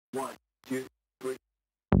One, two, three.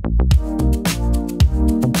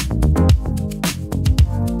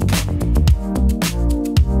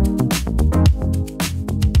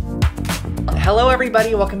 Hello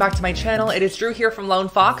everybody, welcome back to my channel. It is Drew here from Lone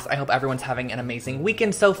Fox. I hope everyone's having an amazing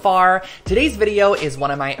weekend so far. Today's video is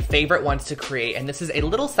one of my favorite ones to create, and this is a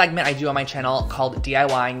little segment I do on my channel called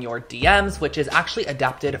DIYing Your DMs, which is actually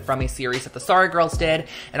adapted from a series that the Sorry Girls did,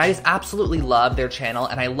 and I just absolutely love their channel,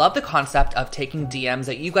 and I love the concept of taking DMs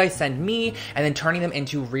that you guys send me and then turning them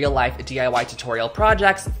into real-life DIY tutorial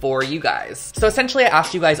projects for you guys. So essentially I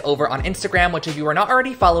asked you guys over on Instagram, which if you are not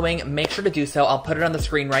already following, make sure to do so. I'll put it on the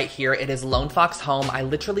screen right here. It is Lone Fox Home. I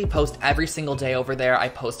literally post every single day over there. I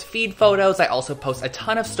post feed photos. I also post a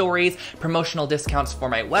ton of stories, promotional discounts for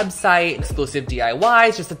my website, exclusive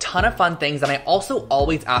DIYs, just a ton of fun things. And I also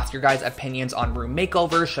always ask your guys' opinions on room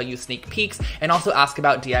makeovers, show you sneak peeks, and also ask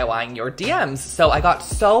about DIYing your DMs. So I got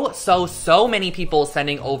so many people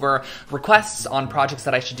sending over requests on projects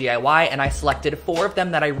that I should DIY, and I selected 4 of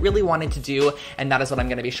them that I really wanted to do, and that is what I'm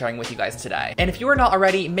going to be sharing with you guys today. And if you are not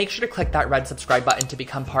already, make sure to click that red subscribe button to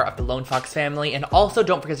become part of the Lone Fox family, and also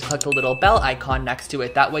don't forget to click the little bell icon next to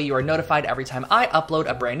it. That way you are notified every time I upload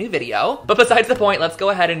a brand new video. But besides the point, let's go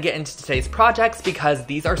ahead and get into today's projects because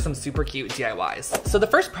these are some super cute DIYs. So the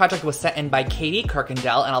first project was sent in by Katie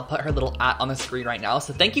Kirkendall, and I'll put her little @ on the screen right now.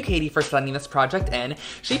 So thank you, Katie, for sending this project in.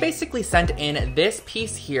 She basically sent in this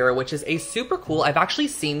piece here, which is a super cool, I've actually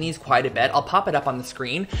seen these quite a bit. I'll pop it up on the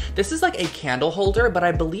screen. This is like a candle holder, but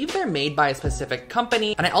I believe they're made by a specific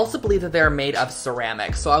company, and I also believe that they're made of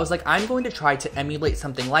ceramic. So I was like, I'm going to try to emulate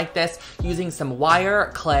something like this using some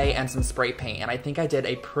wire, clay, and some spray paint, and I think I did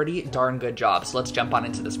a pretty darn good job. So let's jump on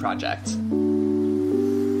into this project.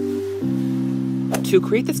 To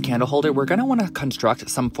create this candle holder, we're going to want to construct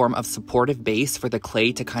some form of supportive base for the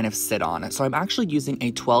clay to kind of sit on. So I'm actually using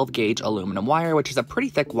a 12 gauge aluminum wire, which is a pretty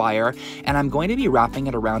thick wire, and I'm going to be wrapping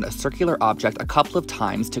it around a circular object a couple of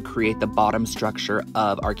times to create the bottom structure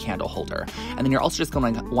of our candle holder. And then you're also just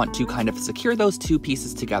going to want to kind of secure those 2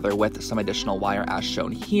 pieces together with some additional wire as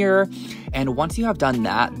shown here. And once you have done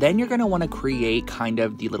that, then you're going to want to create kind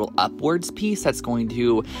of the little upwards piece that's going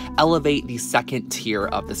to elevate the second tier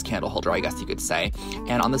of this candle holder, I guess you could say.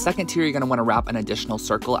 And on the second tier, you're going to want to wrap an additional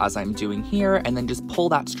circle as I'm doing here, and then just pull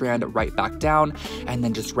that strand right back down, and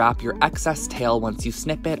then just wrap your excess tail once you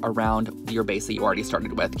snip it around your base that you already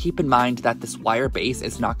started with. Keep in mind that this wire base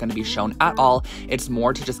is not going to be shown at all. It's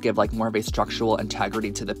more to just give like more of a structural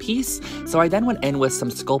integrity to the piece. So I then went in with some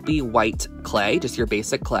Sculpey white clay, just your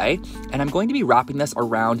basic clay, and I'm going to be wrapping this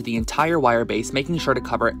around the entire wire base, making sure to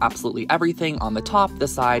cover absolutely everything on the top, the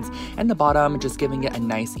sides, and the bottom, just giving it a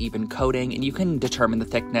nice even coating. And you can determine the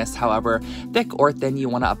thickness, however thick or thin you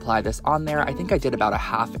want to apply this on there. I think I did about a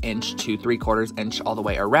 1/2 inch to 3/4 inch all the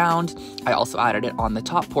way around. I also added it on the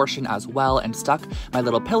top portion as well and stuck my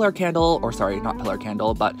little pillar candle, or sorry, not pillar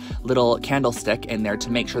candle, but little candlestick in there to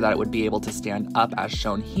make sure that it would be able to stand up as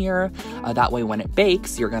shown here. That way when it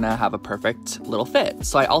bakes, you're gonna have a perfect little fit.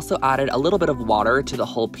 So I also added a little bit of water to the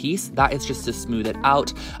whole piece. That is just to smooth it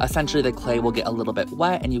out. Essentially the clay will get a little bit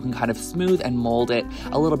wet and you can kind of smooth and mold it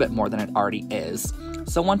a little bit more than it already is.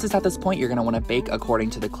 So once it's at this point, you're going to want to bake according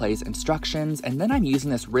to the clay's instructions. And then I'm using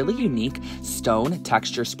this really unique stone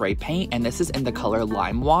texture spray paint, and this is in the color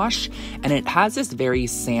Lime Wash, and it has this very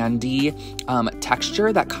sandy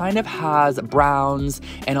texture that kind of has browns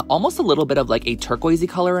and almost a little bit of like a turquoisey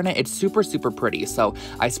color in it. It's super pretty. So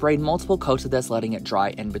I sprayed multiple coats of this, letting it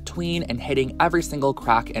dry in between and hitting every single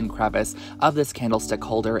crack and crevice of this candlestick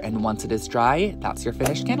holder. And once it is dry, that's your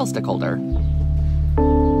finished candlestick holder.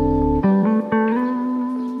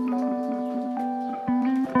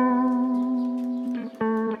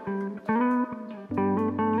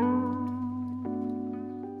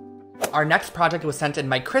 Our next project was sent in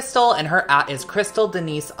by Crystal, and her @ is Crystal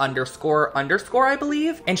Denise __ I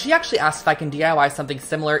believe. And she actually asked if I can DIY something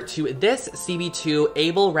similar to this CB2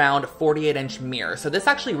 Able Round 48-inch mirror. So this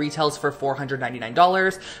actually retails for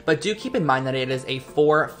 $499, but do keep in mind that it is a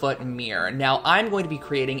 4-foot mirror. Now I'm going to be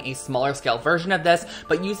creating a smaller scale version of this,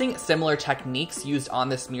 but using similar techniques used on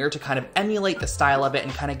this mirror to kind of emulate the style of it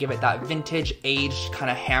and kind of give it that vintage aged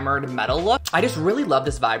kind of hammered metal look. I just really love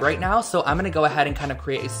this vibe right now, so I'm gonna go ahead and kind of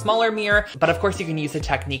create a smaller mirror, but of course you can use the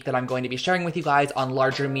technique that I'm going to be sharing with you guys on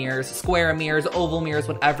larger mirrors, square mirrors, oval mirrors,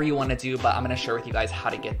 whatever you want to do, but I'm gonna share with you guys how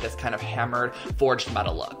to get this kind of hammered, forged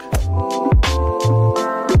metal look.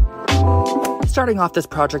 starting off this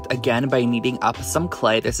project again by kneading up some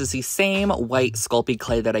clay. This is the same white Sculpey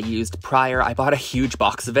clay that I used prior. I bought a huge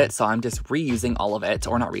box of it, so I'm just reusing all of it,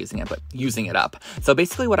 or not reusing it, but using it up. So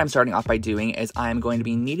basically what I'm starting off by doing is I'm going to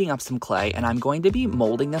be kneading up some clay, and I'm going to be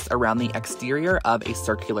molding this around the exterior of a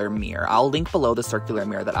circular mirror. I'll link below the circular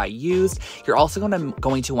mirror that I used. You're also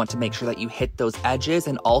going to want to make sure that you hit those edges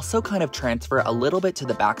and also kind of transfer a little bit to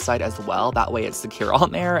the backside as well. That way it's secure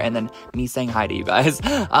on there, and then me saying hi to you guys.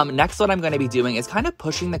 Next, what I'm going to be doing is kind of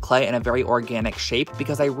pushing the clay in a very organic shape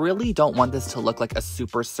because I really don't want this to look like a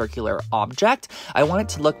super circular object. I want it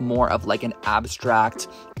to look more of like an abstract,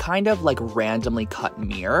 kind of like randomly cut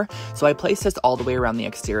mirror. So I placed this all the way around the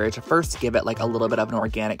exterior to first give it like a little bit of an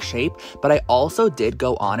organic shape, but I also did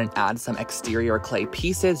go on and add some exterior clay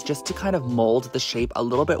pieces just to kind of mold the shape a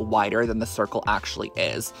little bit wider than the circle actually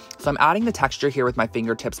is. So I'm adding the texture here with my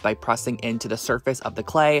fingertips by pressing into the surface of the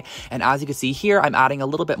clay, and as you can see here, I'm adding a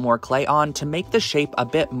little bit more clay on to make the shape a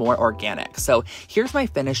bit more organic. So here's my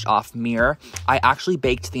finished off mirror. I actually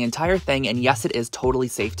baked the entire thing, and yes, it is totally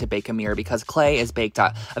safe to bake a mirror because clay is baked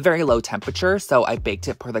at a very low temperature, so I baked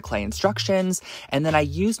it per the clay instructions, and then I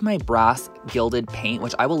used my brass gilded paint,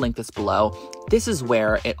 which I will link this below. This is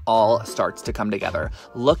where it all starts to come together.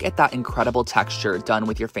 Look at that incredible texture done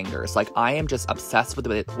with your fingers. Like, I am just obsessed with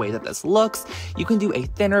the way that this looks. You can do a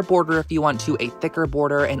thinner border if you want to, a thicker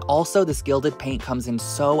border, and also this gilded paint comes in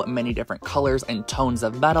so many different colors and tones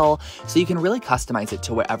of metal, so you can really customize it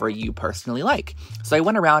to whatever you personally like. So I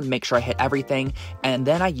went around, make sure I hit everything, and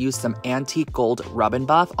then I used some antique gold rub and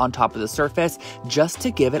buff on top of the surface just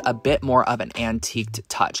to give it a bit more of an antiqued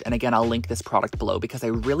touch. And again, I'll link this product below because I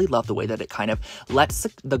really love the way that it kind of lets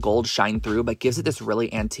the gold shine through but gives it this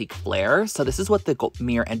really antique flair. So this is what the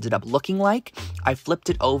mirror ended up looking like. I flipped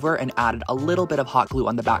it over and added a little bit of hot glue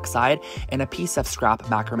on the back side and a piece of scrap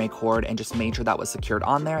macrame cord and just made sure that was secured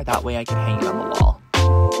on there. That way I could hang it on the wall.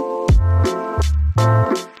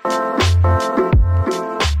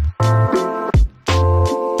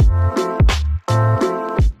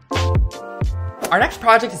 Our next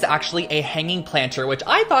project is actually a hanging planter, which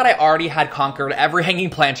I thought I already had conquered every hanging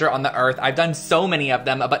planter on the earth. I've done so many of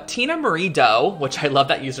them, but Tina Marie Doe, which I love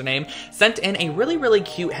that username, sent in a really, really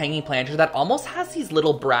cute hanging planter that almost has these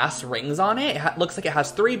little brass rings on it. It looks like it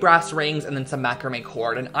has 3 brass rings and then some macrame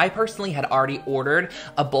cord, and I personally had already ordered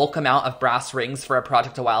a bulk amount of brass rings for a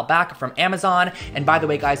project a while back from Amazon. And by the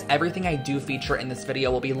way, guys, everything I do feature in this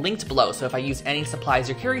video will be linked below, so if I use any supplies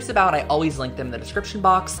you're curious about, I always link them in the description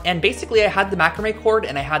box. And basically, I had the macrame cord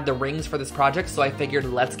and I had the rings for this project, so I figured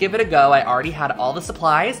let's give it a go. I already had all the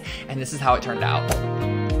supplies, and this is how it turned out.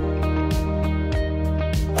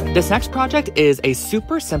 This next project is a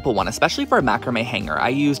super simple one, especially for a macrame hanger. I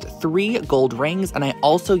used 3 gold rings and I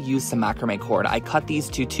also used some macrame cord. I cut these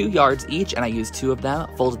to 2 yards each and I used 2 of them,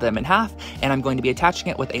 folded them in half, and I'm going to be attaching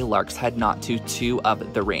it with a lark's head knot to 2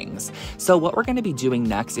 of the rings. So what we're going to be doing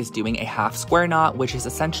next is doing a half square knot, which is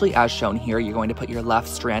essentially as shown here. You're going to put your left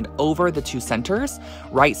strand over the 2 centers,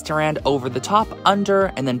 right strand over the top,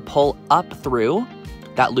 under, and then pull up through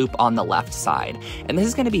that loop on the left side. And this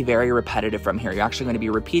is going to be very repetitive from here. You're actually going to be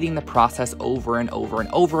repeating the process over and over and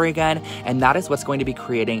over again, and that is what's going to be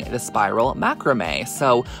creating the spiral macrame.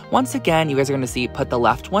 So once again, you guys are going to see, put the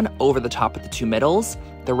left one over the top of the 2 middles.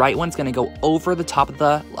 The right one's going to go over the top of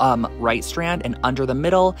the right strand and under the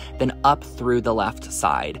middle, then up through the left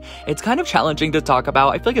side. It's kind of challenging to talk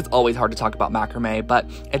about. I feel like it's always hard to talk about macrame, but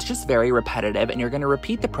it's just very repetitive, and you're going to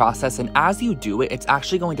repeat the process, and as you do it, it's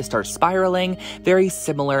actually going to start spiraling, very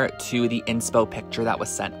similar to the inspo picture that was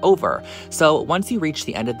sent over. So once you reach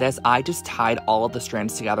the end of this, I just tied all of the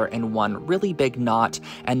strands together in one really big knot,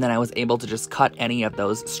 and then I was able to just cut any of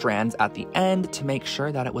those strands at the end to make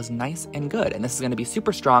sure that it was nice and good. And this is going to be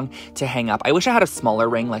super strong to hang up. I wish I had a smaller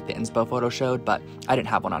ring like the inspo photo showed, but I didn't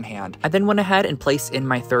have one on hand. I then went ahead and placed in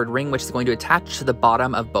my 3rd ring, which is going to attach to the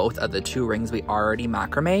bottom of both of the 2 rings we already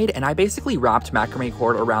macrameed, and I basically wrapped macrame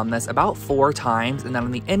cord around this about 4 times, and then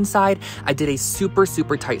on the inside, I did a super,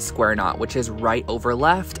 super tight square knot, which is right over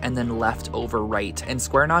left and then left over right. And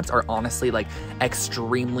square knots are honestly like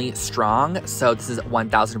extremely strong, so this is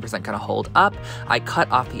 1000% gonna hold up. I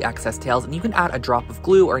cut off the excess tails, and you can add a drop of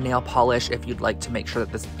glue or nail polish if you'd like to make sure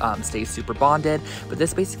that this stays super bonded, but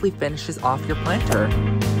this basically finishes off your planter.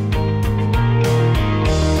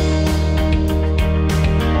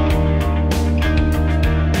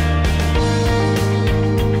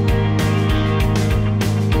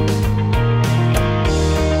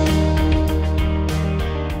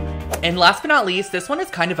 And last but not least, this one is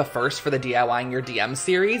kind of a first for the DIYing Your DM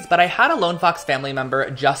series, but I had a Lone Fox family member,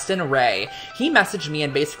 Justin Ray. He messaged me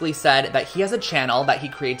and basically said that he has a channel that he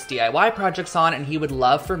creates DIY projects on, and he would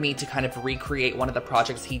love for me to kind of recreate one of the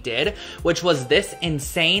projects he did, which was this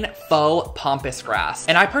insane faux pampas grass.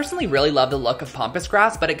 And I personally really love the look of pampas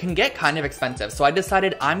grass, but it can get kind of expensive. So I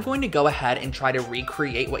decided I'm going to go ahead and try to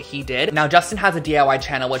recreate what he did. Now, Justin has a DIY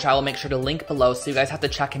channel, which I will make sure to link below, so you guys have to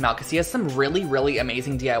check him out because he has some really, really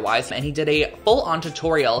amazing DIYs. And he did a full-on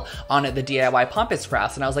tutorial on the DIY pampas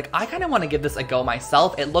grass, and I was like, I kind of want to give this a go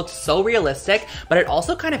myself. It looked so realistic, but it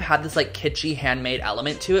also kind of had this like kitschy handmade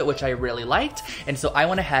element to it, which I really liked. And so I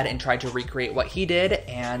went ahead and tried to recreate what he did,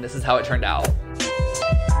 and this is how it turned out.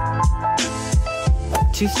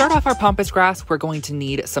 To start off our pampas grass, we're going to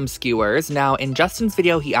need some skewers. Now, in Justin's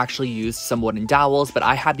video, he actually used some wooden dowels, but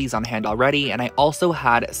I had these on hand already, and I also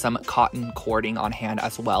had some cotton cording on hand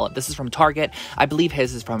as well. This is from Target. I believe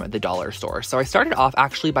his is from the dollar store. So I started off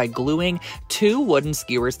actually by gluing 2 wooden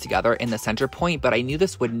skewers together in the center point, but I knew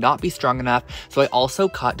this would not be strong enough, so I also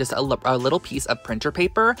cut just a little piece of printer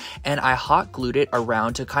paper, and I hot glued it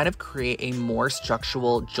around to kind of create a more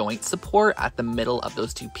structural joint support at the middle of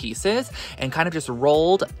those 2 pieces, and kind of just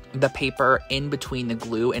rolled the paper in between the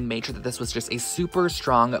glue and made sure that this was just a super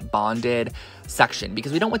strong bonded section,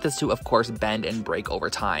 because we don't want this to, of course, bend and break over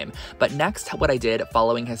time. But next, what I did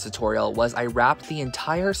following his tutorial was I wrapped the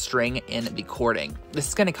entire string in the cording. This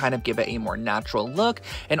is going to kind of give it a more natural look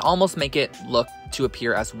and almost make it look to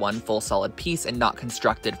appear as one full solid piece and not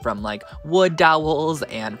constructed from like wood dowels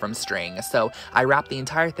and from string. So I wrapped the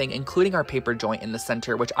entire thing, including our paper joint in the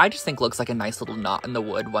center, which I just think looks like a nice little knot in the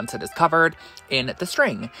wood once it is covered in the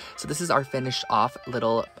string. So this is our finished off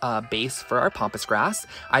little base for our pampas grass.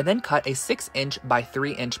 I then cut a 6-inch by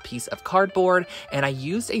 3-inch piece of cardboard, and I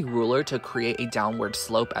used a ruler to create a downward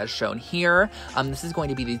slope as shown here. This is going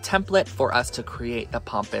to be the template for us to create the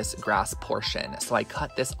pampas grass portion. So I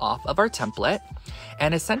cut this off of our template,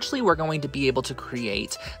 and essentially we're going to be able to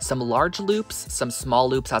create some large loops, some small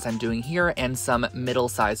loops as I'm doing here, and some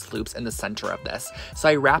middle-sized loops in the center of this. So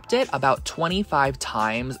I wrapped it about 25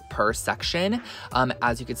 times per section,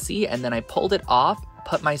 as you can see, and then I pulled it off,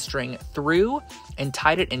 put my string through, and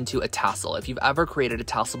tied it into a tassel. If you've ever created a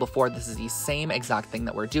tassel before, this is the same exact thing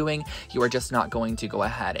that we're doing. You are just not going to go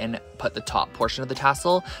ahead and put the top portion of the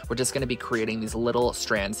tassel. We're just going to be creating these little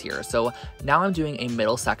strands here. So now I'm doing a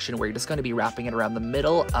middle section where you're just going to be wrapping it around the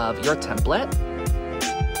middle of your template,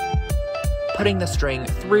 putting the string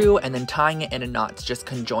through and then tying it in a knot to just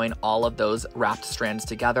conjoin all of those wrapped strands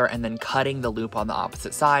together, and then cutting the loop on the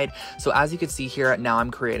opposite side. So as you can see here, now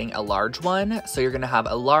I'm creating a large one. So you're gonna have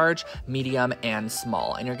a large, medium, and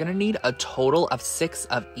small, and you're gonna need a total of 6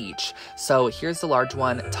 of each. So here's the large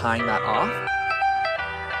one, tying that off.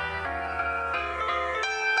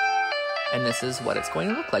 And this is what it's going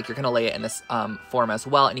to look like. You're going to lay it in this form as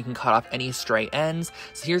well, and you can cut off any stray ends.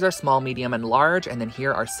 So here's our small, medium, and large, and then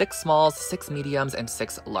here are 6 smalls, 6 mediums, and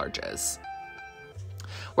 6 larges.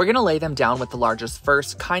 We're going to lay them down with the largest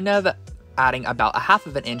first, kind of adding about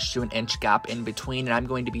 1/2 inch to 1 inch gap in between, and I'm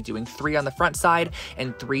going to be doing 3 on the front side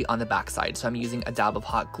and 3 on the back side. So I'm using a dab of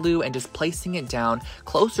hot glue and just placing it down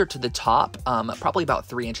closer to the top, probably about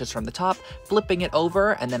 3 inches from the top, flipping it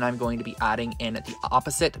over, and then I'm going to be adding in the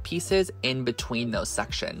opposite pieces in between those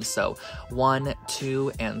sections. So 1,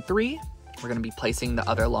 2, and 3. We're going to be placing the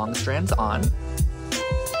other long strands on.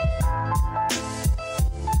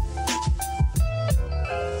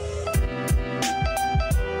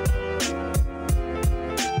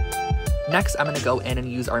 Next, I'm going to go in and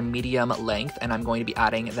use our medium length, and I'm going to be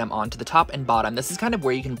adding them onto the top and bottom. This is kind of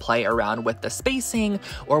where you can play around with the spacing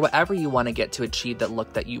or whatever you want to get to achieve the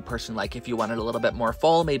look that you personally like. If you want it a little bit more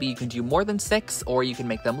full, maybe you can do more than 6, or you can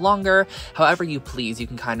make them longer. However you please, you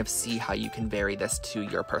can kind of see how you can vary this to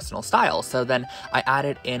your personal style. So then I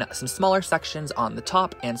added in some smaller sections on the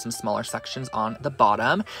top and some smaller sections on the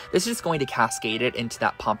bottom. This is just going to cascade it into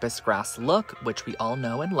that pampas grass look, which we all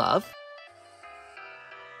know and love.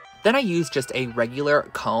 Then I used just a regular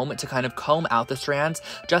comb to kind of comb out the strands.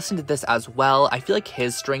 Justin did this as well. I feel like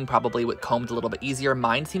his string probably would combed a little bit easier.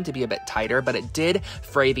 Mine seemed to be a bit tighter, but it did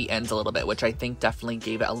fray the ends a little bit, which I think definitely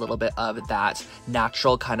gave it a little bit of that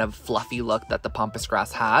natural kind of fluffy look that the pampas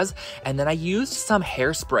grass has. And then I used some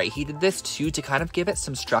hairspray. He did this too to kind of give it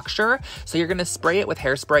some structure. So you're gonna spray it with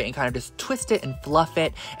hairspray and kind of just twist it and fluff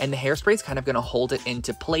it, and the hairspray is kind of gonna hold it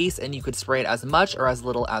into place, and you could spray it as much or as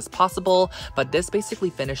little as possible. But this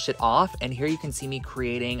basically finished it off, and here you can see me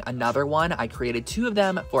creating another one. I created 2 of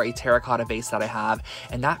them for a terracotta vase that I have,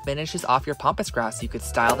 and that finishes off your pampas grass. You could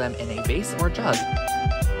style them in a vase or jug.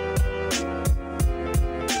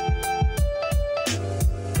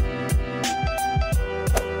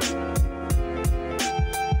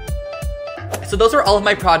 so those are all of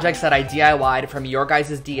my projects that I DIY'd from your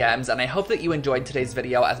guys' DMs, and I hope that you enjoyed today's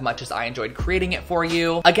video as much as I enjoyed creating it for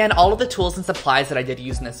you. Again, all of the tools and supplies that I did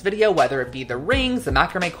use in this video, whether it be the rings, the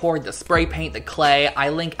macrame cord, the spray paint, the clay, I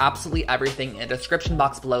link absolutely everything in the description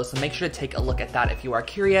box below, so make sure to take a look at that if you are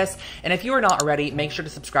curious. And if you are not already, make sure to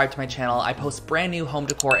subscribe to my channel. I post brand new home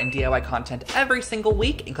decor and DIY content every single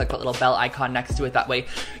week, and click that little bell icon next to it. That way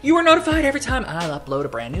you are notified every time I upload a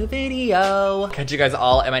brand new video. Catch you guys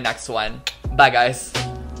all in my next one. Bye, guys.